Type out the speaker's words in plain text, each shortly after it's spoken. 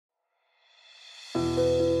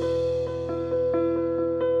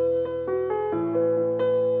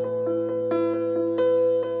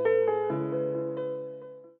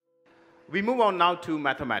We move on now to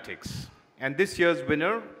mathematics. And this year's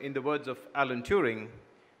winner, in the words of Alan Turing,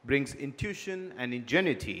 brings intuition and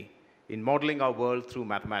ingenuity in modeling our world through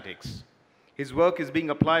mathematics. His work is being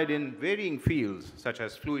applied in varying fields, such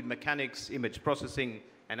as fluid mechanics, image processing,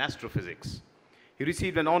 and astrophysics. He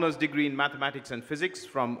received an honors degree in mathematics and physics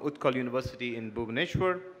from Utkal University in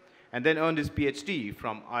Bhubaneswar, and then earned his PhD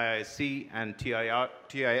from IISc and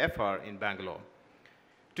TIFR in Bangalore.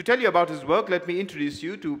 To tell you about his work, let me introduce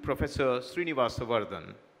you to Professor Srinivasa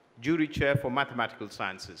Varadhan, Jury Chair for Mathematical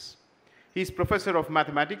Sciences. He is Professor of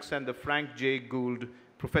Mathematics and the Frank J. Gould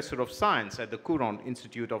Professor of Science at the Courant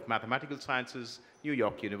Institute of Mathematical Sciences, New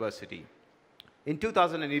York University. In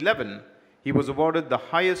 2011, he was awarded the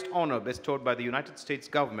highest honor bestowed by the United States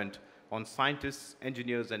government on scientists,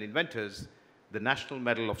 engineers, and inventors, the National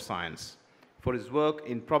Medal of Science, for his work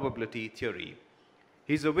in probability theory.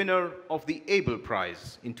 He's a winner of the Abel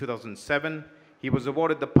Prize in 2007. He was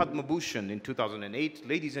awarded the Padma Bhushan in 2008.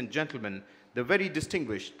 Ladies and gentlemen, the very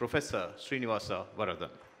distinguished Professor Srinivasa Varadhan.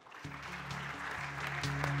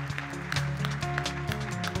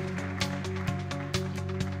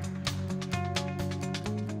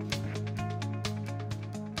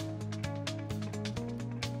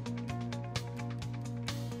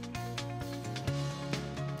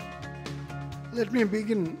 Let me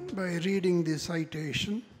begin by reading the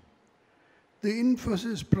citation. The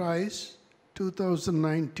Infosys Prize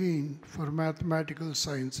 2019 for Mathematical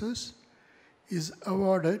Sciences is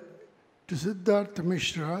awarded to Siddhartha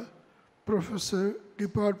Mishra, Professor,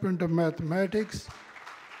 Department of Mathematics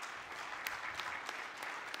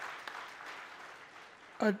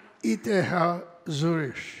at ETH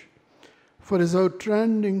Zurich, for his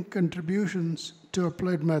outstanding contributions to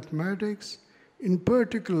applied mathematics, in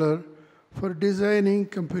particular for designing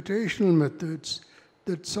computational methods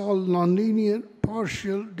that solve nonlinear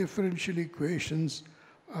partial differential equations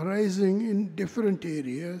arising in different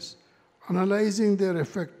areas, analyzing their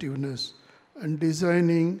effectiveness, and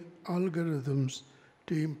designing algorithms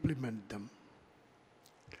to implement them.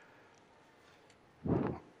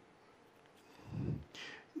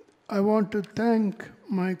 I want to thank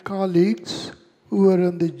my colleagues who were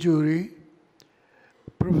on the jury,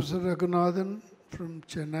 Professor Raghunathan from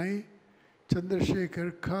Chennai,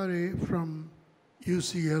 Chandrasekhar Khare from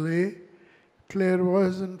UCLA, Claire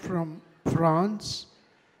Voisin from France,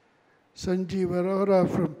 Sanjeev Arora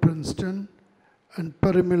from Princeton, and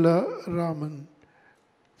Parimila Raman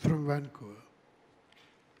from Vancouver.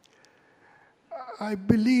 I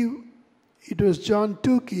believe it was John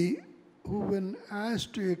Tukey who, when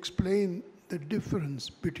asked to explain the difference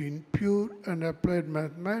between pure and applied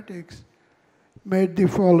mathematics, made the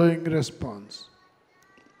following response.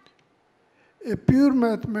 A pure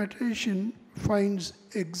mathematician finds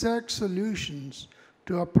exact solutions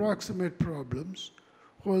to approximate problems,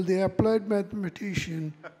 while the applied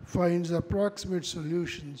mathematician finds approximate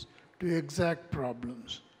solutions to exact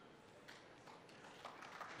problems.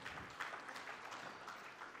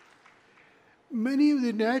 Many of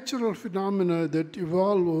the natural phenomena that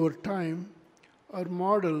evolve over time are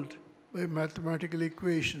modeled by mathematical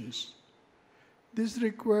equations. This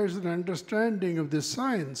requires an understanding of the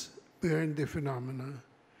science behind the phenomena.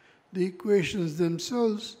 The equations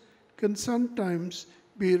themselves can sometimes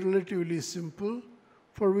be relatively simple,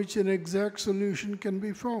 for which an exact solution can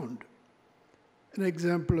be found. An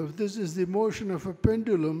example of this is the motion of a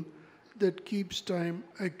pendulum that keeps time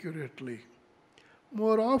accurately.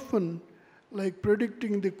 More often, like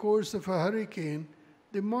predicting the course of a hurricane,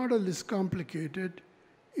 the model is complicated,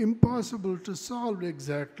 impossible to solve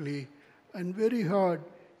exactly, and very hard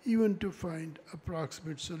even to find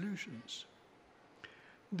approximate solutions.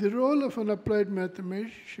 The role of an applied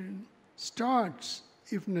mathematician starts,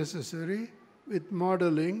 if necessary, with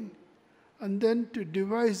modeling, and then to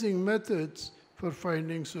devising methods for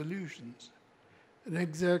finding solutions. An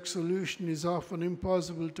exact solution is often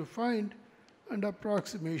impossible to find, and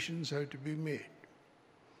approximations have to be made.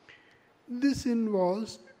 This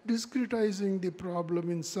involves discretizing the problem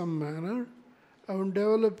in some manner and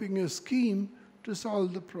developing a scheme to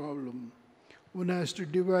solve the problem. One has to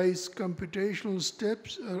devise computational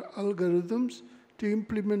steps or algorithms to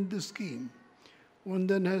implement the scheme. One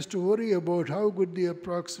then has to worry about how good the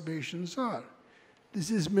approximations are. This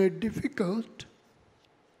is made difficult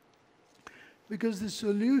because the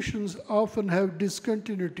solutions often have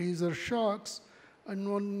discontinuities or shocks, and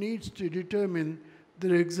one needs to determine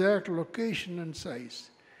their exact location and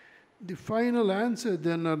size. The final answer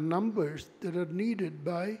then are numbers that are needed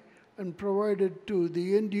by and provided to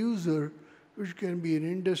the end user, which can be an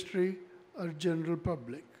industry or general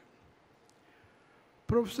public.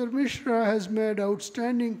 Professor Mishra has made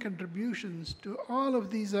outstanding contributions to all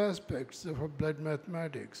of these aspects of applied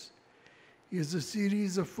mathematics. He has a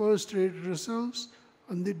series of first-rate results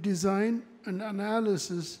on the design and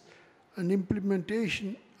analysis and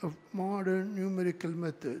implementation of modern numerical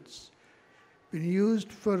methods, been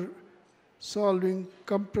used for solving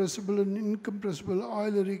compressible and incompressible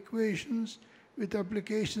Euler equations with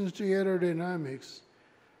applications to aerodynamics,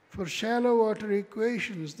 for shallow water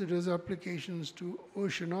equations that has applications to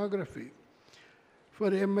oceanography,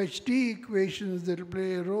 for MHD equations that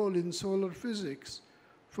play a role in solar physics,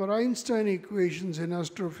 for Einstein equations in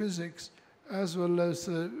astrophysics, as well as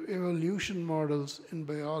evolution models in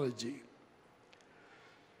biology.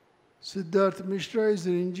 Siddhartha Mishra is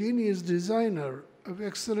an ingenious designer of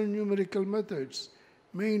excellent numerical methods,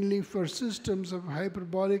 mainly for systems of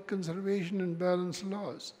hyperbolic conservation and balance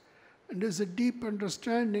laws, and has a deep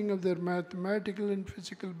understanding of their mathematical and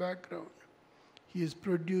physical background. He has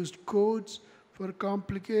produced codes for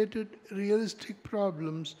complicated, realistic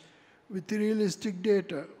problems with realistic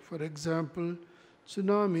data, for example,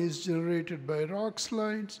 tsunamis generated by rock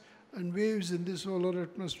slides and waves in the solar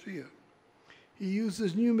atmosphere. He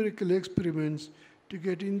uses numerical experiments to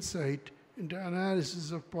get insight into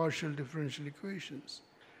analysis of partial differential equations.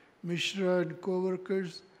 Mishra and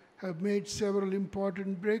co-workers have made several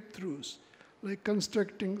important breakthroughs, like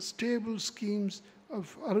constructing stable schemes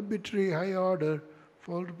of arbitrary high order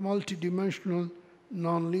for multidimensional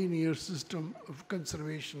nonlinear system of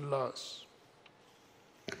conservation laws.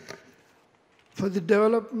 For the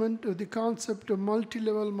development of the concept of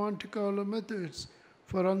multi-level Monte Carlo methods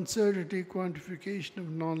for uncertainty quantification of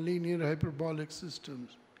nonlinear hyperbolic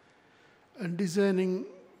systems, and designing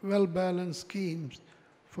well-balanced schemes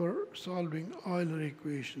for solving Euler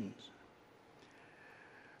equations.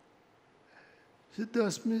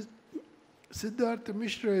 Siddhartha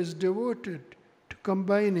Mishra is devoted to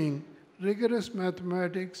combining rigorous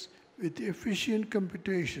mathematics with efficient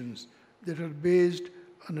computations that are based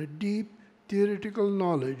on a deep theoretical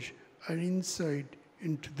knowledge and insight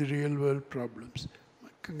into the real-world problems.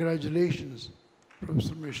 Congratulations,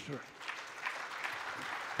 Professor Mishra.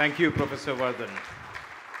 Thank you, Professor Vardhan.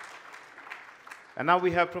 And now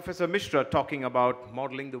we have Professor Mishra talking about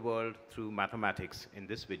modeling the world through mathematics in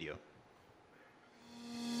this video.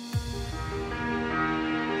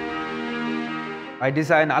 I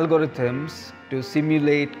design algorithms to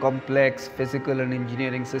simulate complex physical and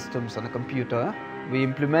engineering systems on a computer. We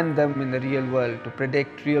implement them in the real world to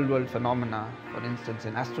predict real-world phenomena, for instance,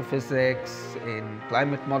 in astrophysics, in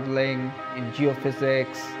climate modeling, in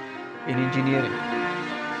geophysics, in engineering.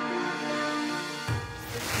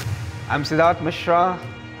 I'm Siddhartha Mishra,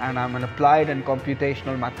 and I'm an applied and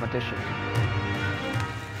computational mathematician.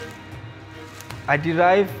 I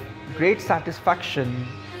derive great satisfaction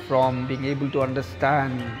from being able to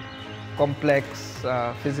understand complex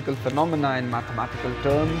physical phenomena in mathematical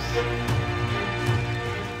terms.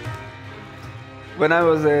 When I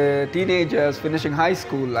was a teenager, I was finishing high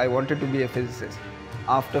school, I wanted to be a physicist.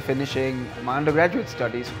 After finishing my undergraduate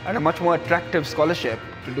studies, I had a much more attractive scholarship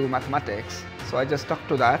to do mathematics, so I just stuck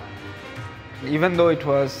to that. Even though it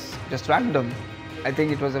was just random, I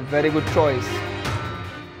think it was a very good choice.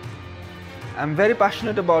 I'm very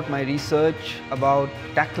passionate about my research, about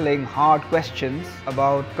tackling hard questions,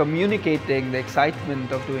 about communicating the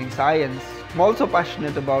excitement of doing science. I'm also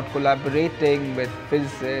passionate about collaborating with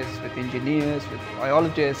physicists, with engineers, with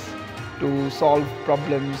biologists to solve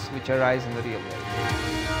problems which arise in the real world.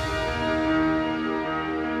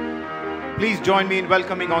 Please join me in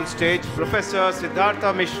welcoming on stage Professor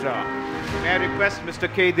Siddhartha Mishra. May I request Mr.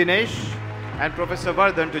 K. Dinesh and Professor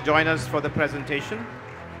Vardhan to join us for the presentation.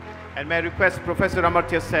 And may I request Professor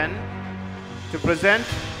Amartya Sen to present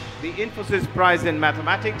the Infosys Prize in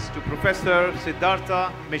Mathematics to Professor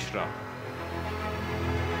Siddhartha Mishra.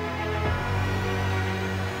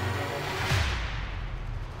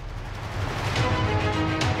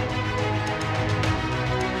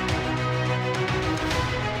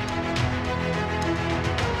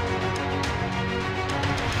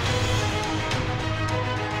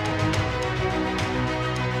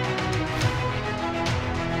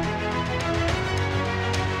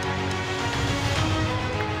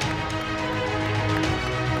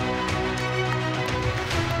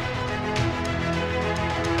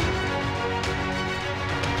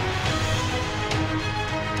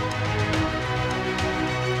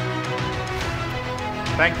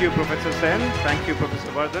 Thank you, Professor Sen. Thank you,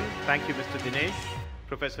 Professor Vardhan. Thank you, Mr. Dinesh.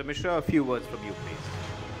 Professor Mishra, a few words from you, please.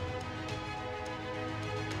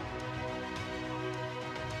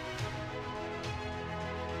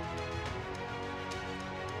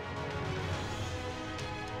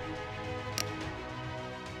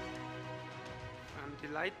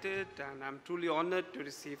 delighted and I'm truly honored to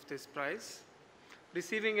receive this prize.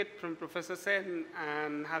 Receiving it from Professor Sen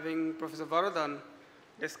and having Professor Varadan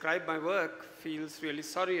describe my work feels really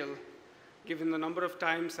surreal, given the number of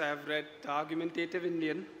times I've read The Argumentative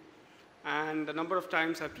Indian and the number of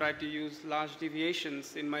times I've tried to use large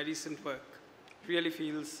deviations in my recent work. It really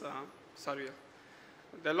feels surreal.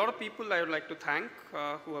 There are a lot of people I would like to thank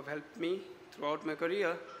who have helped me throughout my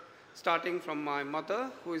career, starting from my mother,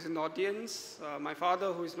 who is in the audience, my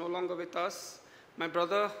father, who is no longer with us, my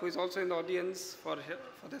brother, who is also in the audience, for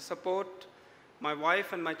their support, my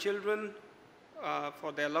wife and my children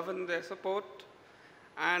for their love and their support.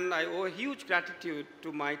 And I owe a huge gratitude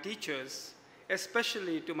to my teachers,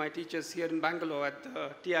 especially to my teachers here in Bangalore at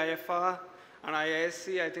the TIFR and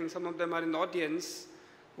IISc. I think some of them are in the audience,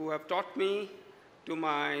 who have taught me, to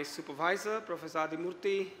my supervisor, Professor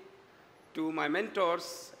Adimurthy, to my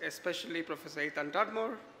mentors, especially Professor Ethan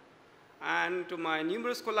Tadmore, and to my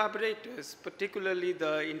numerous collaborators, particularly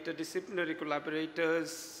the interdisciplinary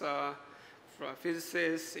collaborators,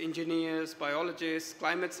 physicists, engineers, biologists,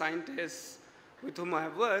 climate scientists with whom I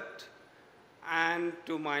have worked, and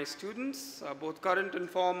to my students, both current and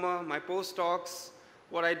former, my postdocs.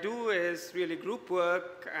 What I do is really group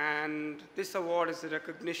work, and this award is a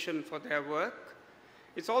recognition for their work.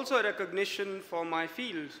 It's also a recognition for my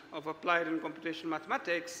field of applied and computational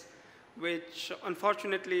mathematics, which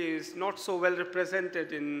unfortunately is not so well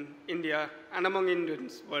represented in India and among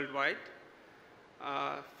Indians worldwide.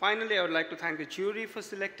 Finally, I would like to thank the jury for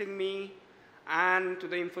selecting me and to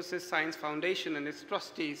the Infosys Science Foundation and its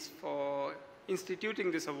trustees for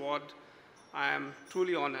instituting this award. I am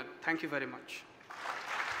truly honored. Thank you very much.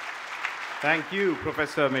 Thank you,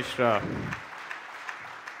 Professor Mishra.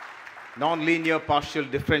 Nonlinear partial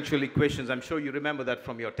differential equations. I'm sure you remember that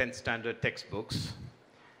from your 10th standard textbooks.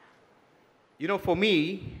 You know, for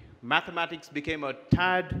me, mathematics became a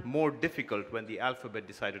tad more difficult when the alphabet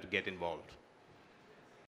decided to get involved.